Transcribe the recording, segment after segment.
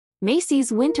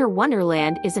Macy's Winter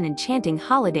Wonderland is an enchanting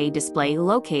holiday display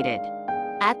located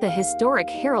at the historic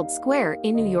Herald Square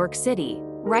in New York City,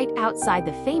 right outside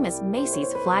the famous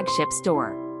Macy's flagship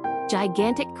store.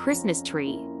 Gigantic Christmas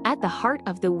tree, at the heart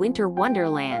of the Winter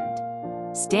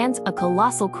Wonderland, stands a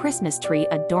colossal Christmas tree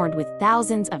adorned with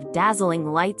thousands of dazzling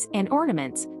lights and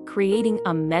ornaments, creating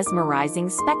a mesmerizing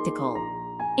spectacle.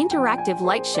 Interactive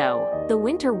light show. The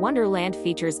Winter Wonderland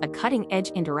features a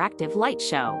cutting-edge interactive light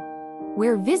show,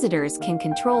 where visitors can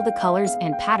control the colors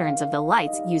and patterns of the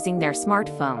lights using their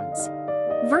smartphones.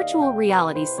 Virtual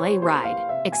reality sleigh ride.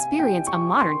 Experience a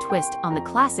modern twist on the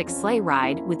classic sleigh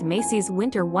ride with Macy's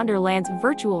Winter Wonderland's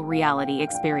virtual reality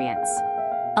experience,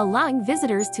 allowing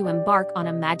visitors to embark on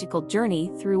a magical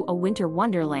journey through a winter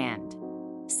wonderland.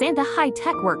 Santa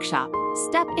High-Tech Workshop.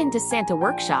 Step into Santa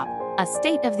Workshop, a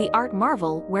state-of-the-art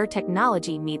marvel where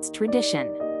technology meets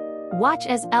tradition. Watch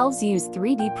as elves use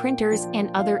 3D printers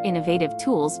and other innovative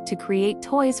tools to create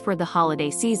toys for the holiday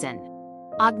season.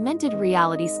 Augmented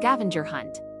reality scavenger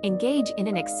hunt. Engage in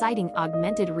an exciting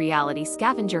augmented reality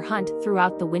scavenger hunt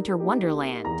throughout the Winter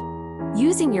Wonderland,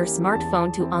 using your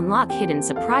smartphone to unlock hidden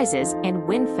surprises and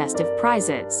win festive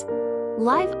prizes.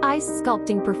 Live ice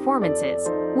sculpting performances.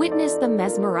 Witness the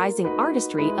mesmerizing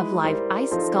artistry of live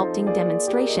ice sculpting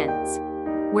demonstrations,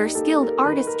 where skilled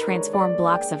artists transform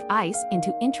blocks of ice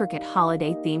into intricate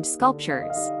holiday-themed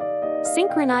sculptures.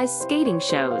 Synchronized skating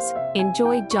shows.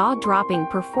 Enjoy jaw-dropping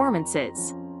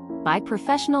performances by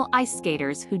professional ice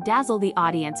skaters who dazzle the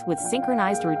audience with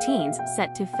synchronized routines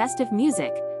set to festive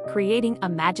music, creating a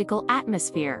magical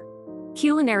atmosphere.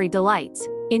 Culinary delights.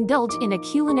 Indulge in a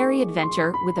culinary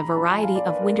adventure with a variety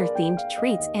of winter-themed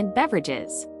treats and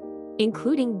beverages,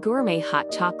 including gourmet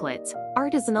hot chocolates,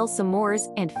 artisanal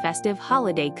s'mores, and festive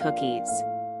holiday cookies.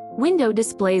 Window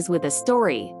displays with a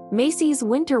story. Macy's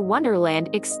Winter Wonderland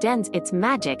extends its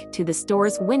magic to the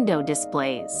store's window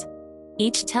displays,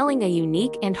 each telling a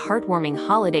unique and heartwarming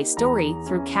holiday story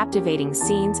through captivating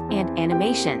scenes and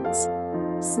animations.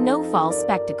 Snowfall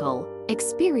spectacle.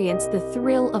 Experience the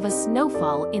thrill of a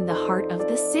snowfall in the heart of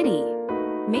the city.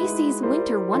 Macy's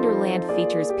Winter Wonderland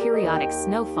features periodic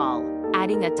snowfall,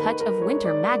 adding a touch of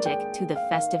winter magic to the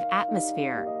festive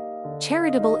atmosphere.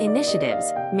 Charitable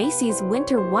initiatives. Macy's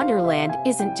Winter Wonderland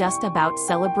isn't just about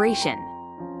celebration.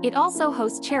 It also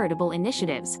hosts charitable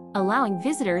initiatives, allowing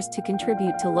visitors to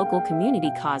contribute to local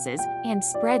community causes and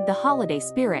spread the holiday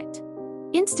spirit.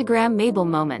 Instagram-mable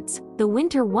moments. The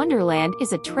Winter Wonderland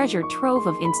is a treasure trove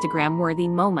of Instagram-worthy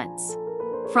moments,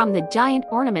 from the giant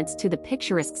ornaments to the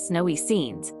picturesque snowy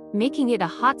scenes, making it a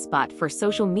hotspot for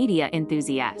social media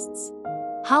enthusiasts.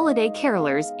 Holiday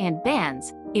carolers and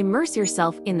bands. Immerse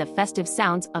yourself in the festive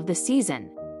sounds of the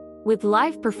season, with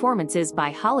live performances by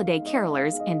holiday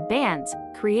carolers and bands,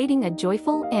 creating a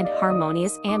joyful and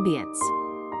harmonious ambience.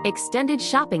 Extended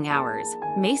shopping hours.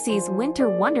 Macy's Winter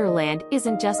Wonderland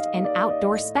isn't just an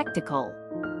outdoor spectacle.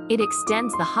 It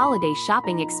extends the holiday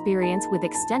shopping experience with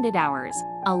extended hours,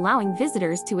 allowing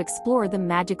visitors to explore the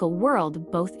magical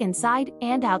world both inside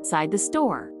and outside the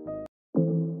store.